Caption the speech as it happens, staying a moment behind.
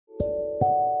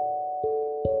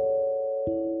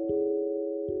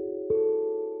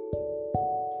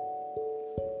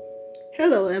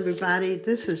Hello, everybody.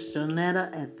 This is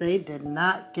Jonetta, and they did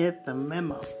not get the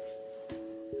memo.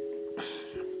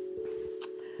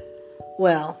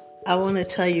 Well, I want to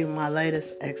tell you my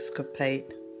latest escapade.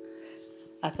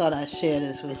 I thought I'd share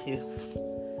this with you.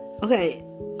 Okay,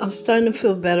 I'm starting to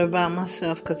feel better about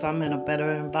myself because I'm in a better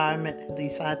environment. At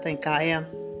least I think I am.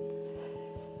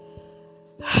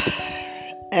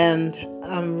 And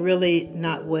I'm really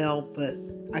not well, but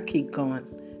I keep going.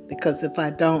 Because if I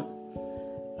don't,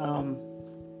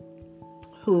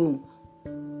 who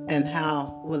and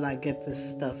how will I get this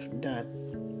stuff done?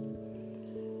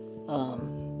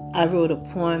 I wrote a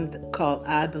poem called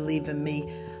I Believe in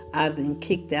Me. I've been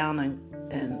kicked down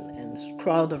and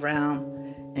crawled around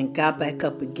and got back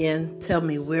up again. Tell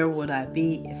me, where would I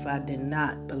be if I did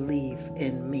not believe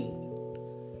in me?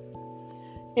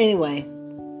 Anyway,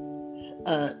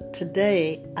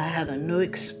 today I had a new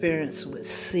experience with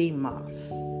sea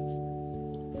moss.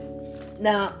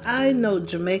 Now, I know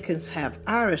Jamaicans have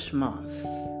Irish moss.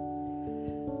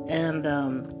 And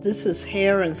this is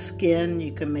hair and skin.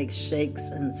 You can make shakes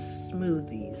and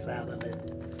smoothies out of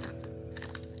it.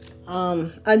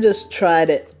 I just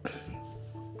tried it.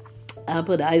 I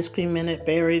put ice cream in it,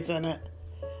 berries in it,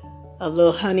 a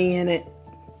little honey in it.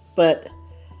 But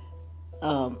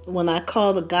when I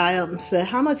called the guy up and said,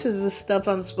 how much is this stuff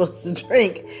I'm supposed to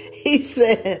drink? He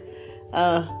said,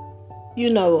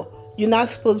 you're not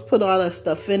supposed to put all that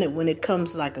stuff in it when it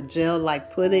comes like a gel,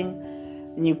 like pudding,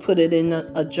 and you put it in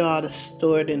a jar to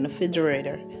store it in the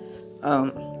refrigerator.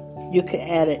 You can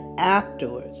add it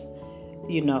afterwards,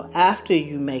 after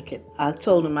you make it. I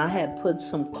told him I had put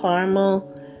some caramel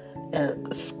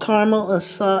and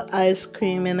salt ice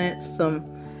cream in it, some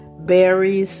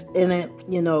berries in it,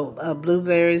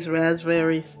 blueberries,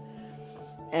 raspberries,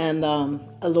 and a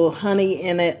little honey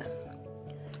in it.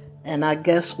 And I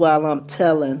guess while I'm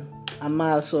telling, I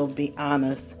might as well be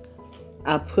honest.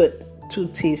 I put 2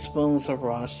 teaspoons of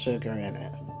raw sugar in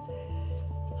it.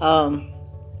 And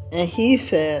he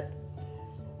said,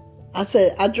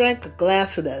 I drank a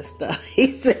glass of that stuff.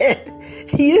 He said,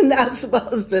 you're not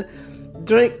supposed to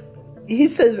drink. He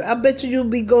says, I bet you'll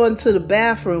be going to the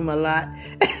bathroom a lot.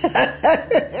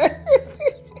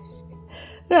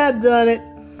 I done it.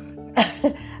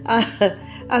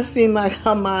 I seem like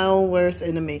I'm my own worst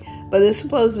enemy. But it's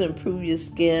supposed to improve your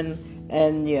skin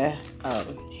and your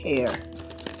hair.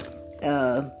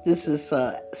 This is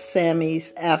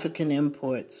Sammy's African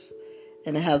Imports.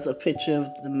 And it has a picture of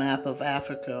the map of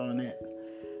Africa on it.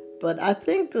 But I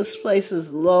think this place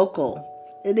is local.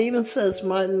 It even says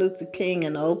Martin Luther King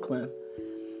in Oakland.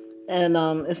 And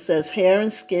it says hair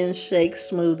and skin shake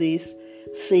smoothies,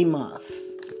 sea moss.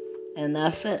 And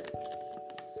that's it.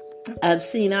 I've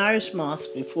seen Irish moss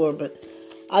before, but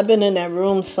I've been in that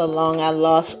room so long I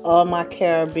lost all my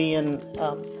Caribbean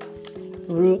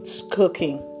roots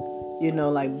cooking.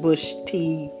 Like bush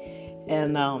tea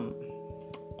and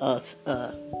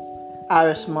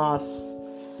Irish moss.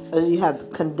 You have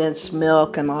condensed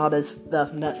milk and all this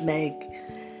stuff, nutmeg.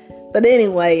 But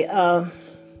anyway, I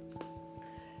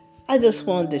just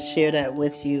wanted to share that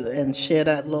with you and share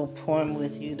that little poem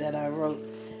with you that I wrote.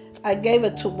 I gave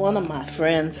it to one of my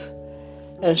friends,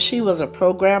 and she was a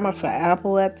programmer for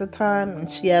Apple at the time, and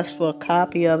she asked for a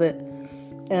copy of it.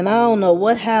 And I don't know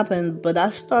what happened, but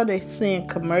I started seeing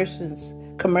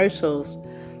commercials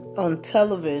on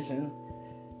television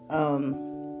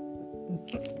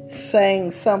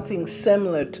saying something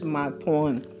similar to my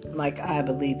poem, like I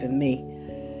Believe in Me.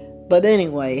 But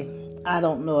anyway, I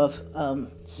don't know if,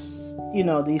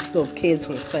 these little kids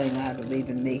were saying I Believe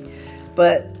in Me.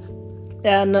 But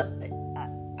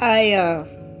I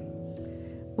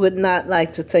would not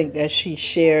like to think that she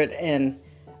shared and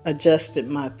adjusted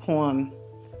my poem.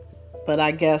 But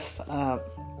I guess I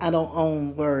don't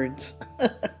own words.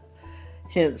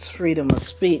 Hence freedom of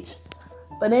speech.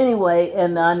 But anyway,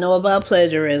 and I know about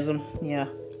plagiarism. Yeah.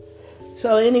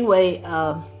 So anyway,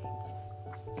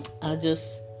 I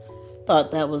just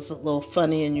thought that was a little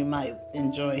funny, and you might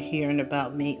enjoy hearing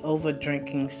about me over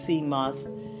drinking sea moss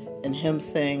and him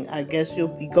saying, I guess you'll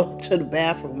be going to the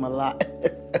bathroom a lot.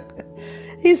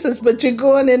 He says, but you're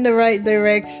going in the right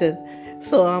direction.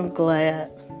 So I'm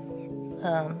glad.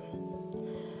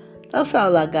 That's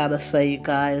all I gotta say, you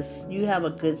guys. You have a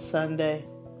good Sunday.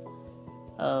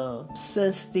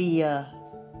 Since the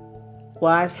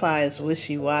Wi-Fi is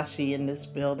wishy-washy in this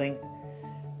building,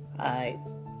 I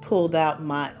pulled out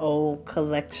my old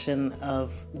collection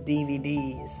of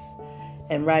DVDs.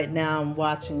 And right now I'm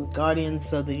watching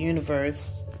Guardians of the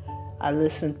Universe. I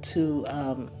listened to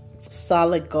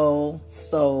Solid Gold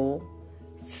Soul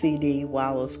CD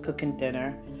while I was cooking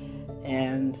dinner.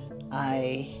 And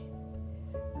I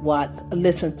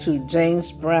listen to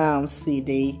James Brown's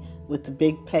CD with the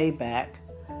Big Payback.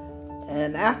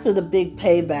 And after the Big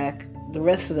Payback, the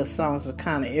rest of the songs were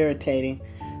kind of irritating.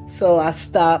 So I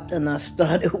stopped and I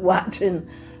started watching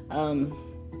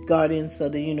Guardians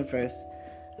of the Universe.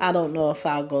 I don't know if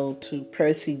I'll go to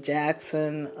Percy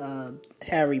Jackson,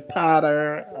 Harry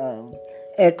Potter,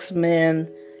 X-Men,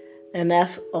 and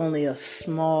that's only a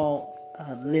small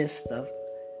list of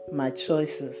my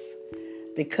choices.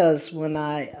 Because when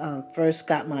I first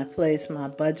got my place, my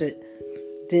budget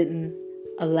didn't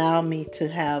allow me to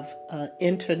have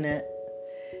internet.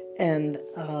 And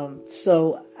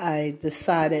so I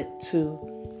decided to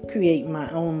create my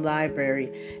own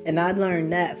library. And I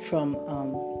learned that from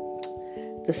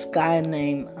this guy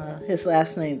named, his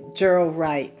last name, Gerald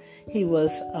Wright. He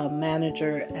was a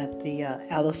manager at the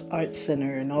Alice Art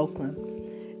Center in Oakland.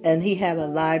 And he had a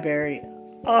library,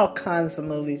 all kinds of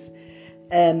movies.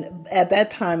 And at that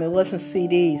time, it wasn't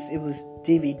CDs, it was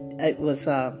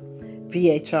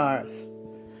VHRs.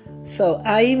 So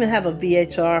I even have a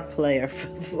VHR player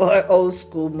for old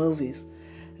school movies.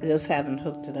 I just haven't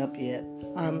hooked it up yet.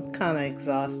 I'm kind of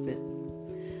exhausted.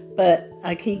 But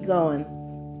I keep going.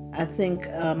 I think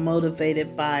I'm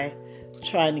motivated by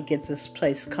trying to get this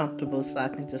place comfortable so I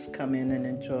can just come in and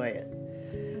enjoy it.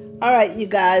 All right, you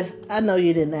guys, I know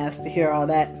you didn't ask to hear all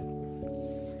that,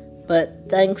 but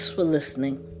thanks for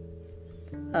listening.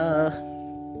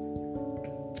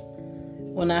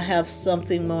 When I have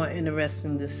something more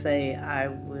interesting to say, I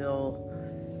will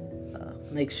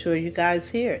make sure you guys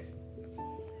hear it.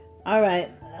 All right,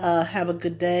 have a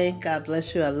good day. God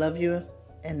bless you. I love you.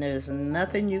 And there's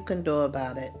nothing you can do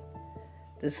about it.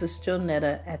 This is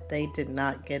Jonetta at They Did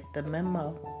Not Get the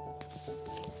Memo.